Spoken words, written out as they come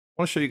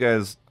want to show you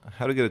guys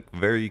how to get a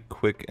very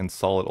quick and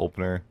solid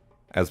opener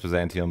as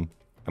Byzantium.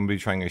 I'm going to be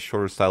trying a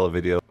shorter style of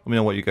video. Let me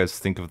know what you guys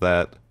think of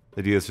that. The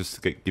idea is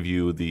just to give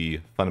you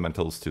the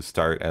fundamentals to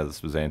start as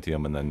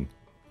Byzantium and then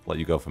let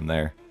you go from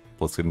there.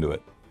 Let's get into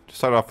it. To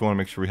start off, we want to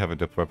make sure we have a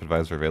Diplomat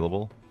Advisor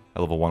available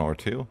at level 1 or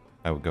 2.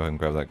 I would go ahead and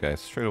grab that guy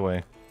straight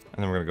away.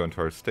 And then we're going to go into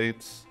our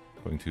states,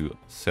 going to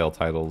Sale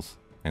Titles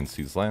and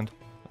Seize Land.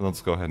 And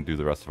let's go ahead and do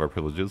the rest of our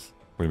privileges.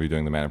 We're going to be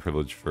doing the mana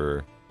privilege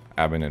for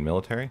admin and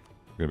military.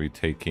 We're going to be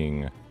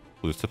taking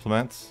religious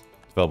diplomats,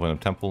 development of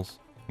temples,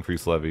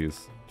 increased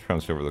levies,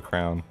 supremacy over the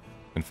crown,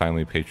 and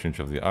finally patronage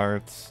of the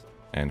arts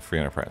and free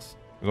enterprise.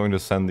 We're going to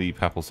send the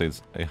Papal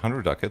States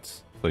 100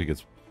 ducats, so he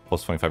gets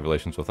plus 25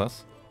 relations with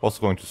us. We're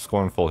also going to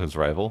Scornful his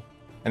rival.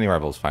 Any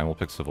rival is fine, we'll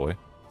pick Savoy.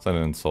 Send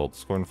an insult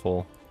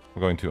Scornful.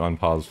 We're going to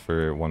unpause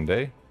for 1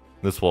 day.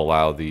 This will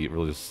allow the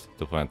religious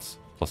diplomats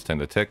plus 10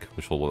 to tick,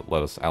 which will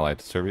let us ally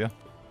to Serbia.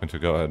 I'm going to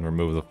go ahead and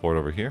remove the fort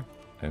over here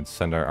and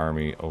send our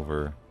army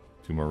over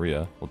to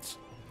Maria. Let's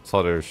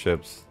consolidate our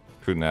ships,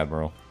 recruit an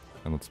admiral,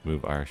 and let's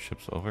move our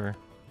ships over. And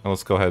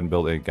let's go ahead and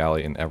build a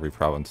galley in every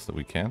province that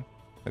we can,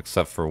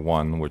 except for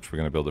one, which we're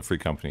going to build a free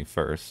company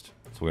first.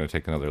 So we're going to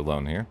take another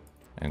loan here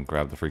and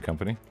grab the free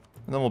company,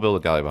 and then we'll build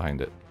a galley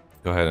behind it.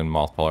 Go ahead and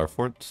mothball our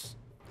forts,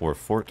 or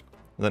fort.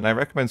 And then I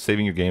recommend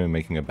saving your game and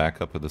making a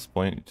backup at this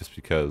point, just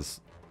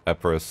because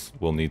Epirus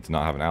will need to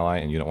not have an ally,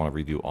 and you don't want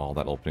to redo all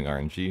that opening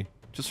RNG.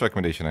 Just a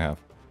recommendation I have.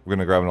 We're going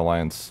to grab an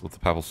alliance with the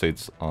Papal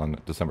States on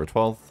December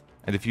 12th.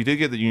 And if you did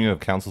get the Union of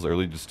Councils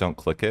early, just don't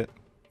click it,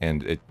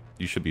 and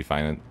you should be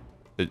fine.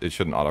 It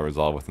shouldn't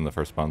auto-resolve within the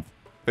first month.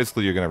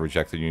 Basically, you're going to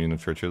reject the Union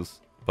of Churches,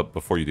 but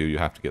before you do, you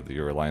have to get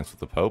your alliance with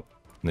the Pope,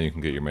 and then you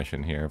can get your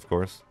mission here, of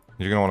course.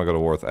 You're going to want to go to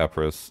war with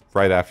Epirus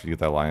right after you get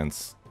that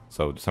alliance,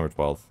 so December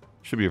 12th.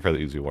 Should be a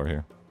fairly easy war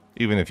here,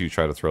 even if you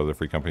try to throw the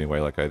free company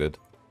away like I did.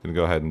 I'm going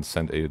to go ahead and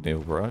send a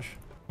naval barrage.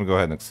 I'm going to go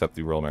ahead and accept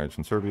the royal marriage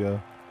from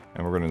Serbia,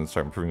 and we're going to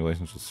start improving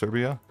relations with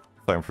Serbia,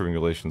 start improving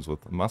relations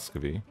with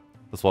Muscovy,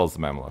 as well as the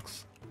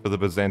Mamluks. For the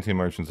Byzantium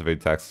merchants,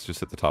 evade taxes, just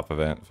hit the top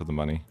event for the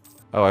money.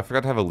 Oh, I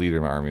forgot to have a leader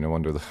in my army. No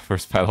wonder the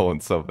first battle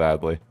went so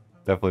badly.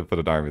 Definitely put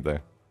an army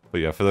there.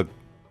 But yeah, for the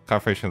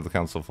confirmation of the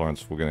Council of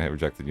Florence, we're going to hit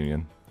reject the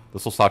Union.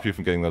 This will stop you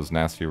from getting those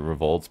nasty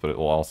revolts, but it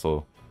will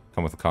also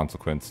come with the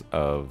consequence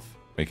of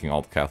making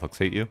all the Catholics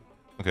hate you.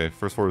 Okay,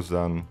 first war is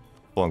done.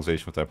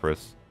 Colonization with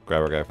Epirus.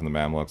 Grab our guy from the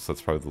Mamluks.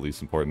 That's probably the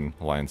least important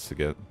alliance to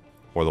get,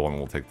 or the one that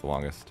will take the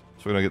longest.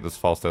 So we're going to get this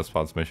false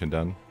despots mission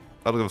done.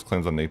 That'll give us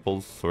claims on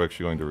Naples, so we're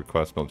actually going to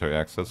request military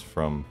access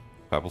from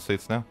Papal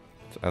States now.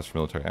 So ask for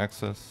military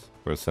access.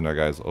 We're going to send our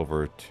guys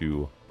over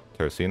to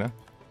Terracina.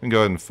 We can go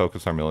ahead and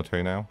focus our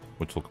military now,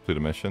 which will complete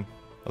a mission.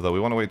 Although we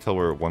want to wait till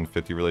we're at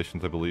 150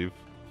 relations, I believe,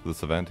 for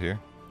this event here.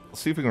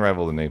 Let's see if we can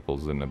rival the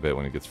Naples in a bit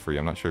when it gets free.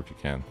 I'm not sure if you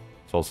can.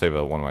 So I'll save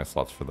one of my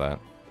slots for that.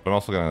 But I'm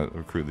also going to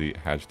recruit the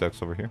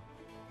Hajdex over here.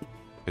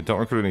 I don't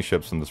recruit any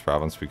ships in this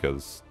province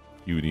because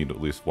you need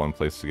at least one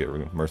place to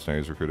get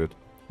mercenaries recruited,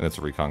 and it's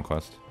a recon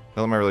quest.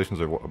 Now that my relations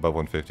are above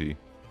 150, I'm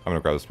going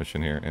to grab this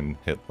mission here and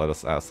hit let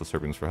us ask the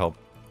Serbians for help.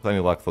 With any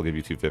luck, they'll give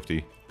you 250.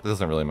 It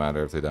doesn't really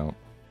matter if they don't.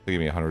 They give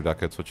me 100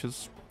 ducats, which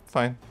is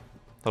fine.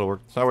 That'll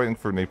work. So now waiting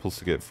for Naples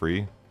to get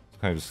free. It's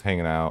kind of just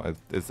hanging out.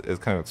 It's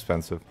kind of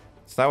expensive.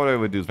 So now what I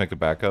would do is make a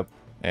backup,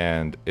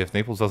 and if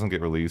Naples doesn't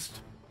get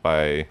released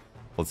by,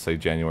 let's say,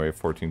 January of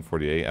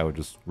 1448, I would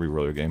just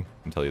re-roll your game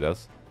until he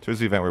does. So here's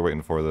the event we're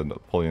waiting for, the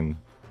Napoleon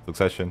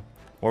succession.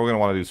 What we're going to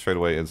want to do straight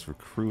away is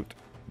recruit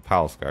the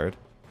Palace Guard,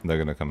 and they're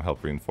going to come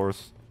help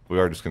reinforce. We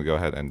are just going to go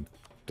ahead and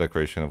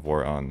declaration of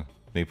war on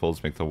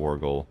Naples, make the war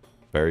goal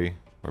Bari,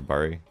 or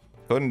Bari.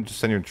 Go ahead and just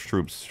send your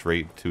troops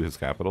straight to his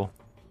capital.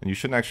 And you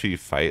shouldn't actually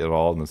fight at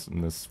all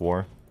in this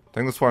war.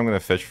 During this war, I'm going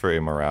to fish for a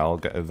morale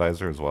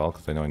advisor as well,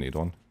 because I know I need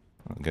one.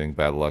 I'm getting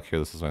bad luck here.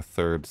 This is my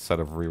third set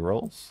of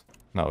rerolls.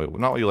 Not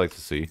what you like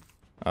to see.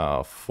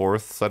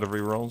 Fourth set of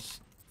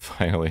rerolls.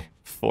 Finally,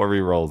 4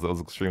 rerolls. That was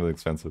extremely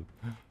expensive.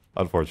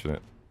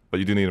 Unfortunate. But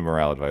you do need a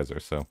morale advisor,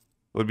 so it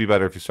would be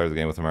better if you started the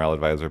game with a morale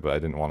advisor, but I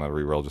didn't want to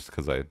reroll just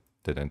because I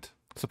didn't.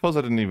 Suppose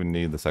I didn't even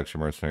need this extra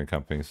mercenary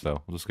company,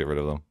 so we'll just get rid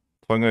of them.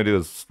 So what I'm going to do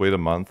is wait a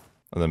month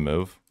and then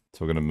move.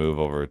 So we're going to move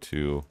over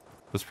to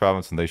this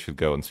province, and they should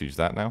go and siege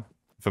that now.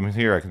 If I'm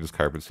here, I can just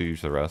carpet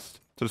siege the rest.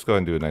 So just go ahead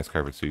and do a nice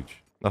carpet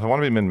siege. Now if I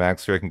want to be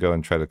min-max here, I can go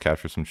and try to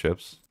capture some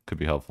ships. Could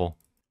be helpful.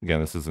 Again,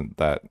 this isn't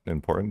that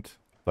important,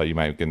 but you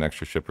might get an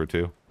extra ship or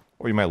two.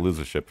 Or you might lose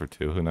a ship or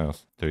two, who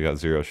knows. So you got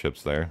 0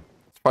 ships there.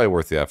 It's probably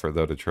worth the effort,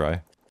 though, to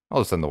try.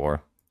 I'll just end the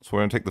war. So we're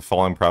going to take the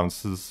following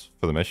provinces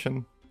for the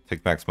mission.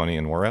 Take max money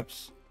and war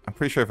reps. I'm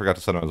pretty sure I forgot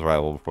to send him as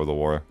rival before the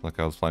war, like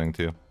I was planning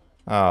to.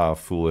 Ah,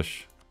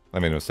 foolish. I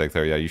made a mistake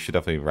there. Yeah, you should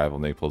definitely rival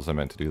Naples. I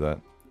meant to do that.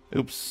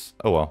 Oops.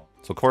 Oh well.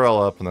 So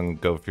Corel up and then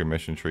go for your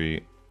mission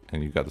tree.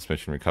 And you've got this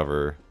mission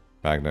recover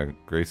Magna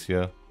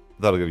Graecia.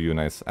 That'll give you a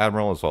nice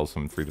admiral as well as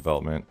some free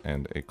development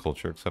and a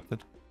culture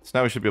accepted. So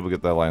now we should be able to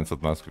get the alliance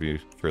with Muscovy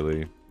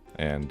fairly.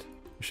 And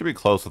we should be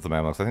close with the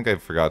Mamluks. I think I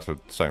forgot to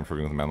start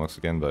improving with the Mamluks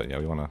again, but yeah,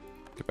 we want to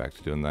get back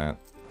to doing that.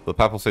 The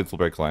Papal States will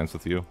break alliance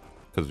with you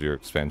because of your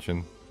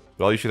expansion.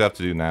 But all you should have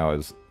to do now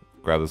is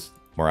grab this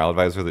morale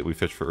advisor that we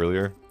fished for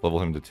earlier.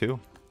 Level him to 2.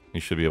 You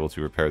should be able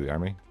to repair the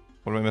army.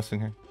 What am I missing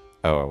here?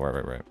 Oh,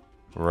 right.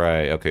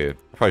 Right, okay.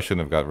 Probably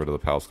shouldn't have got rid of the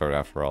palace guard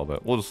after all,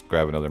 but we'll just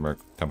grab another merc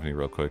company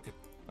real quick.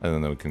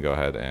 And then we can go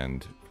ahead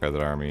and repair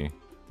that army.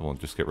 We'll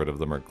just get rid of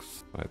the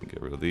mercs. Go ahead and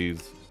get rid of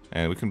these.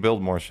 And we can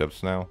build more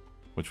ships now,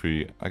 which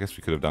I guess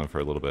we could have done for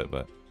a little bit,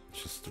 but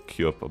let's just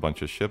queue up a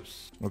bunch of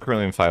ships. We're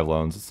currently in 5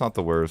 loans. It's not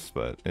the worst,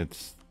 but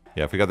it's...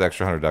 Yeah, if we got the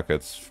extra 100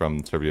 ducats from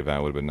the Serbia event,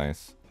 it would have been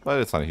nice.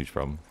 But it's not a huge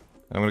problem.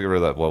 And I'm going to get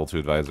rid of that level 2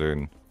 advisor.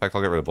 And in fact,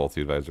 I'll get rid of both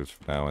the advisors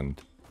for now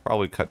and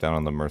probably cut down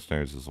on the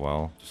mercenaries as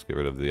well. Just get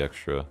rid of the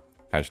extra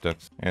hatch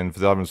decks. And for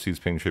the Ottoman Seas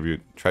paying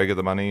tribute, try to get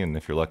the money. And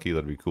if you're lucky,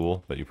 that'd be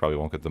cool. But you probably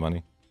won't get the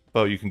money.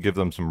 But you can give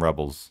them some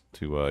rebels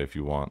to if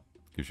you want.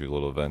 Gives you a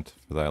little event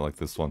for that, like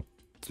this one.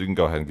 So you can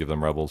go ahead and give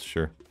them rebels,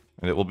 sure.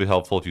 And it will be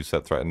helpful if you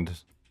set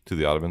threatened to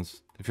the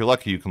Ottomans. If you're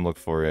lucky, you can look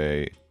for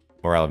a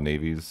morale of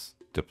navies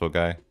Diplo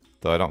guy.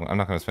 Though I'm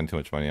not going to spend too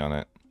much money on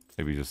it.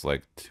 Maybe just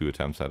like 2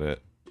 attempts at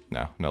it.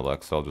 No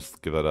luck, so I'll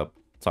just give that up.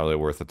 It's not really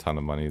worth a ton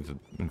of money to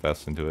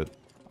invest into it.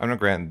 I'm going to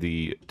grant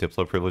the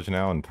Diplo privilege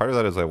now, and part of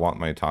that is I want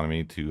my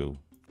autonomy to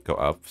go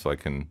up so I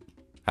can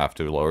have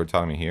to lower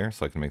autonomy here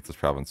so I can make this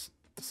province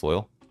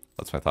disloyal.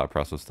 That's my thought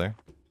process there.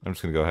 I'm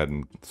just going to go ahead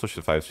and switch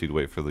to 5 speed,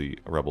 wait for the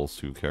rebels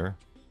to care.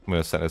 I'm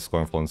going to send a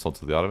scornful insult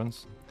to the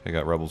Ottomans. Okay,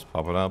 got rebels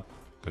popping up.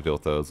 Go deal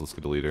with those. Let's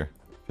get a leader.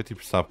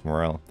 50%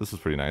 morale. This is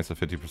pretty nice. A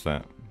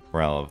 50%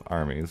 morale of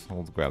armies.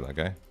 We'll grab that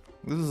guy.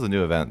 This is a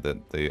new event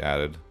that they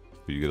added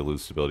where you get to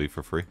lose stability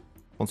for free.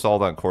 Once all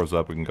that cores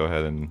up, we can go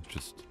ahead and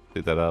just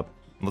hit that up.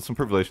 And let's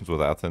improve relations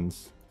with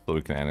Athens so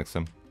we can annex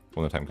him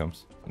when the time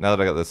comes. Now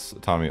that I got this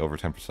autonomy over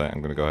 10%,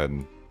 I'm going to go ahead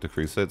and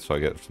decrease it so I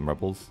get some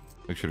rebels.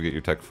 Make sure to get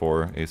your tech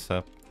 4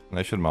 ASAP. And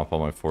I should mop all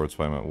my forts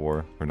while I'm at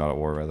war, or not at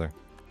war rather.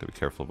 Gotta be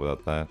careful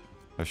about that.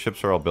 Our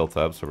ships are all built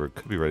up, so we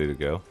could be ready to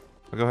go.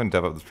 I'll go ahead and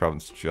dev up this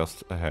province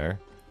just a hair,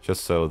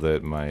 just so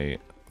that my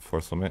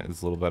force limit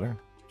is a little better.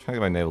 I'm trying to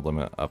get my naval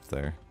limit up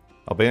there.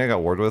 Albania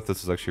got warred with.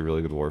 This is actually a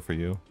really good war for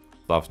you.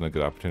 It's often a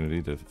good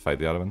opportunity to fight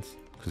the Ottomans,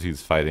 because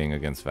he's fighting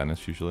against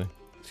Venice usually.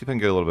 See if I can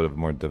get a little bit of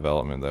more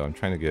development though. I'm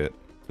trying to get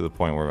to the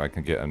point where I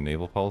can get a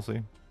naval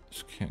policy.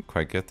 Just can't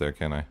quite get there,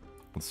 can I?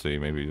 Let's see,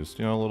 maybe just,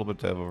 a little bit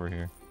dev over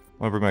here. I'm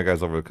gonna bring my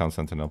guys over to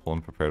Constantinople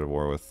and prepare to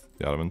war with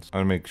the Ottomans.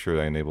 I'm gonna make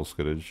sure I enable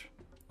scutage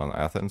on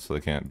Athens so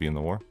they can't be in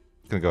the war.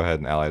 I'm gonna go ahead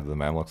and ally to the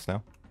Mamluks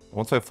now.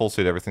 Once I full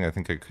state everything, I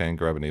think I can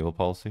grab a naval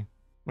policy. I'm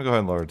gonna go ahead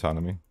and lower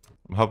autonomy.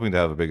 I'm hoping to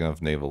have a big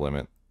enough naval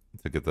limit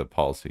to get the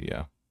policy,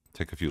 yeah.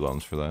 Take a few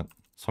loans for that.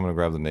 So I'm gonna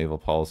grab the naval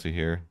policy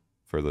here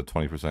for the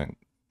 20%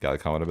 galley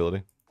combat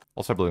ability.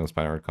 I'll start building a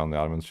spine arc on the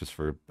Ottomans just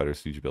for better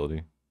siege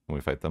ability when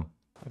we fight them.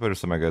 I better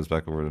send my guys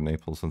back over to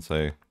Naples since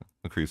I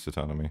increased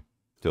autonomy.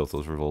 Deal with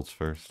those revolts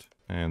first.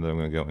 And then I'm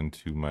going to go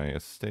into my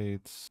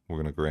estates. We're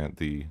going to grant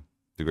the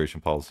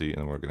integration policy,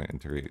 and then we're going to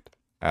integrate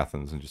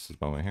Athens in just this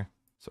moment here.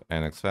 So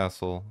annex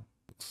vassal.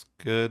 Looks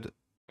good.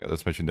 Got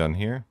this mission done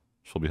here.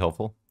 Which will be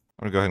helpful.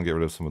 I'm going to go ahead and get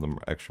rid of some of the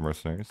extra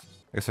mercenaries.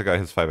 I guess I got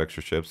his 5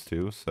 extra ships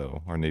too,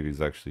 so our navy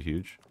is actually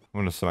huge. I'm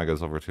going to send my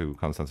guys over to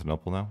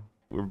Constantinople now.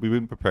 We've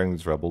been preparing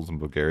these rebels in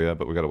Bulgaria,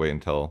 but we got to wait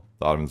until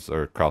the Ottomans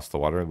are across the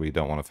water. We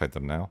don't want to fight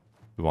them now.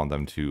 We want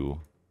them to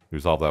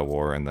resolve that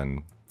war and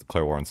then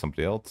declare war on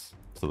somebody else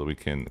so that we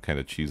can kind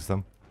of cheese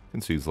them. We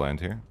can seize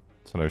land here.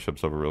 Send our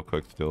ships over real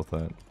quick to deal with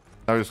that.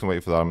 Now we're just going to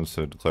wait for the Ottomans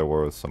to declare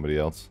war with somebody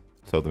else.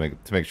 So to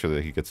make sure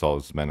that he gets all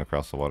his men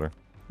across the water.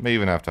 May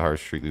even have to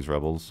harsh treat these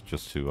rebels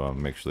just to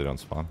make sure they don't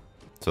spawn.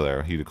 So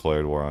there, he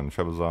declared war on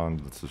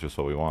Trebizond. This is just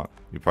what we want.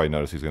 You probably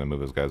notice he's going to move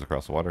his guys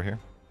across the water here.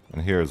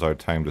 And here is our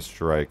time to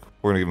strike.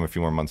 We're going to give him a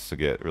few more months to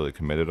get really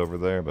committed over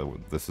there,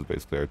 but this is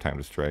basically our time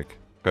to strike.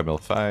 Grab mill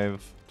 5.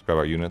 Let's grab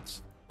our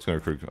units. Just going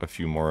to recruit a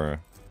few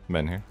more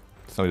men here.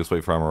 So we just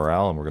wait for our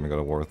morale, and we're going to go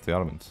to war with the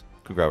Ottomans.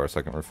 Could grab our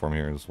second reform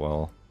here as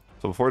well.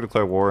 So before we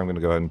declare war, I'm going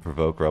to go ahead and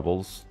provoke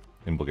rebels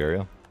in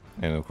Bulgaria.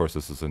 And of course,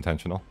 this is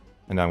intentional.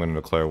 And now I'm going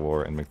to declare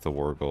war and make the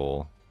war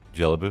goal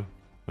Jelebu,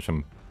 which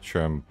I'm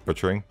sure I'm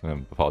butchering, and I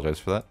apologize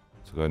for that.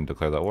 So go ahead and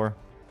declare that war.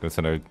 I'm going to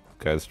send our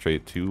guys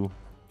straight to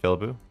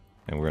Jelebu,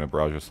 and we're going to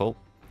barrage assault.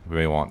 We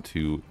may want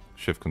to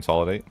shift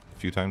consolidate a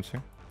few times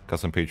here.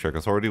 Custom Patriarch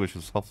Authority, which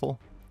is helpful.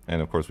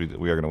 And of course, we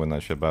are going to win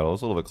that ship battle. It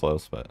was a little bit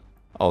close, but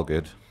all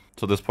good.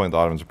 So at this point, the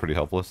Ottomans are pretty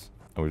helpless,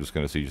 and we're just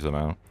going to siege them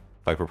out.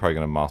 In fact, we're probably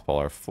going to mothball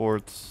our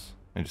forts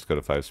and just go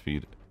to 5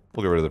 speed.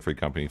 We'll get rid of the free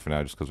company for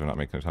now just because we're not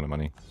making a ton of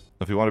money.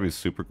 If we want to be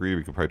super greedy,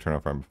 we could probably turn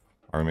off our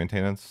army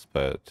maintenance,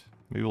 but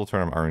maybe we'll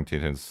turn our army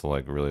maintenance to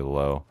like really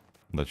low.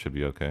 That should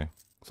be okay.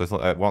 So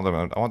I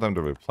want them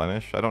to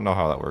replenish. I don't know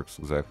how that works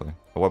exactly.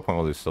 At what point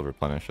will they still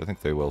replenish? I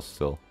think they will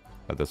still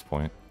at this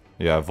point.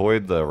 Yeah,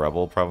 avoid the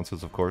rebel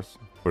provinces, of course.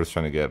 We're just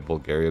trying to get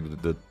Bulgaria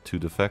to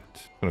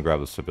defect. I'm going to grab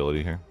the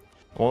stability here.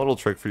 One little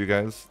trick for you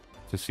guys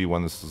to see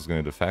when this is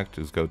going to defect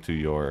is go to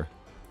your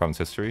province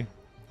history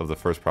of the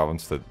first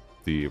province that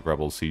the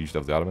rebels sieged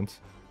of the Ottomans.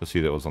 You'll see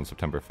that it was on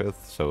September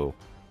 5th, so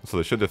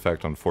they should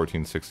defect on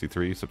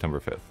 1463, September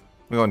 5th. I'm going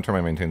to go ahead and turn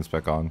my maintenance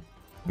back on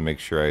and make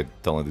sure I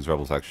don't let these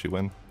rebels actually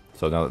win.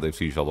 So now that they've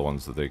sieged all the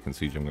ones that they can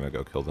siege, I'm going to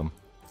go kill them.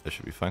 That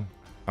should be fine.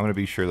 I'm going to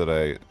be sure that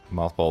I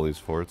mothball these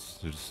forts.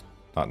 They're just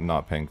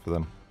not paying for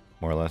them.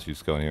 More or less, you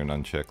just go in here and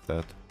uncheck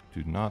that.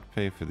 Do not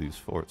pay for these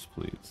forts,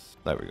 please.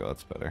 There we go,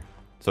 that's better.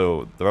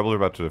 So the rebels are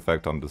about to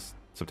defect on this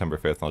September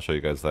 5th, and I'll show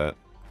you guys that.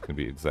 It's going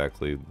to be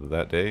exactly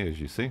that day, as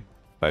you see.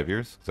 5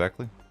 years,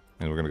 exactly.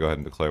 And we're going to go ahead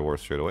and declare war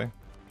straight away.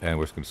 And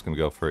we're just going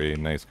to go for a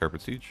nice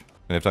carpet siege.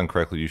 And if done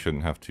correctly, you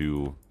shouldn't have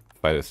to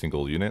fight a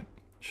single unit.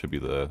 Should be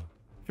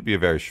a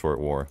very short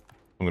war.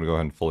 I'm going to go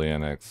ahead and fully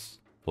annex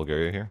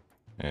Bulgaria here.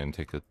 And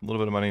take a little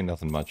bit of money,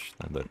 nothing much.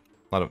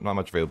 Not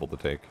much available to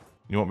take.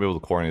 You won't be able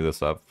to core any of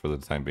this up for the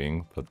time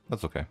being, but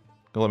that's okay.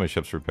 Gonna let my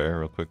ships repair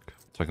real quick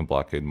so I can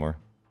blockade more.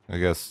 I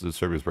guess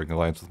Serbia's breaking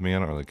alliance with me. I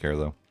don't really care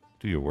though.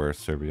 Do your worst,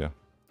 Serbia.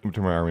 Keep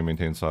my army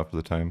maintained soft for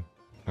the time.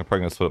 I'm probably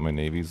gonna split up my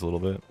navies a little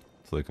bit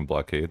so they can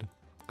blockade,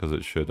 because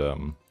it should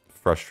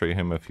frustrate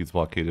him if he's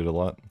blockaded a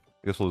lot.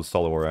 I guess we'll just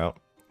stall the war out.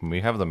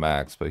 We have the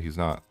max, but he's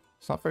not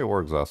very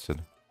war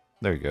exhausted.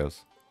 There he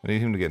goes. I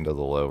need him to get into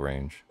the low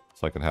range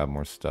so I can have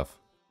more stuff.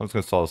 I'm just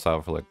gonna stall this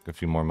out for like a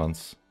few more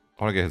months.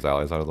 I want to get his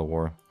allies out of the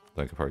war.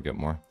 Then I could probably get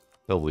more.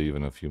 They'll leave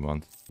in a few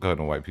months. Go ahead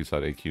and wipe peace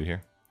out AQ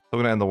here. So I'm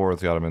gonna end the war with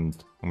the Ottomans.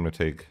 I'm gonna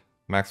take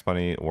max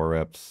money, war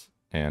reps,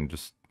 and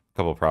just a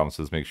couple of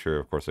provinces. Make sure,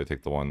 of course, I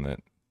take the one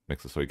that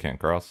makes it so he can't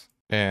cross.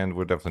 And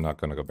we're definitely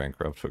not gonna go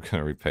bankrupt. We're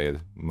gonna repay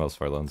most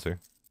of our loans here.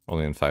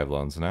 Only in 5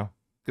 loans now.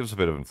 Gives a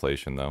bit of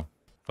inflation though.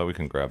 But we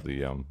can grab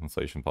the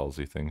inflation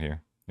policy thing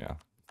here. Yeah,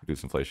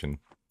 reduce inflation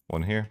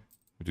 1 here.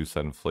 Reduce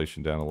that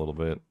inflation down a little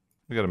bit.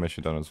 We got a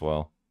mission done as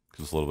well.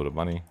 Gives us a little bit of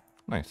money.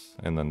 Nice.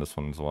 And then this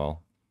one as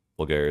well.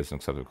 Bulgaria is an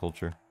accepted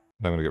culture.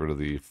 I'm going to get rid of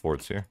the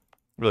forts here.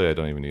 Really, I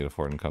don't even need a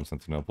fort in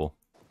Constantinople.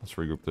 Let's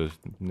regroup the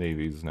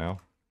navies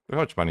now. Look how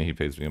much money he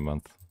pays me a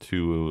month.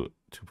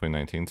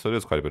 2.19, so it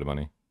is quite a bit of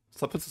money.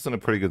 So that puts us in a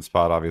pretty good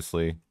spot,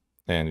 obviously.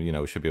 And, you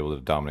know, we should be able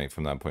to dominate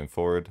from that point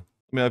forward.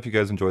 Let me know if you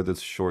guys enjoyed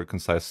this short,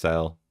 concise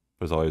style.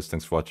 But as always,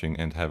 thanks for watching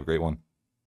and have a great one.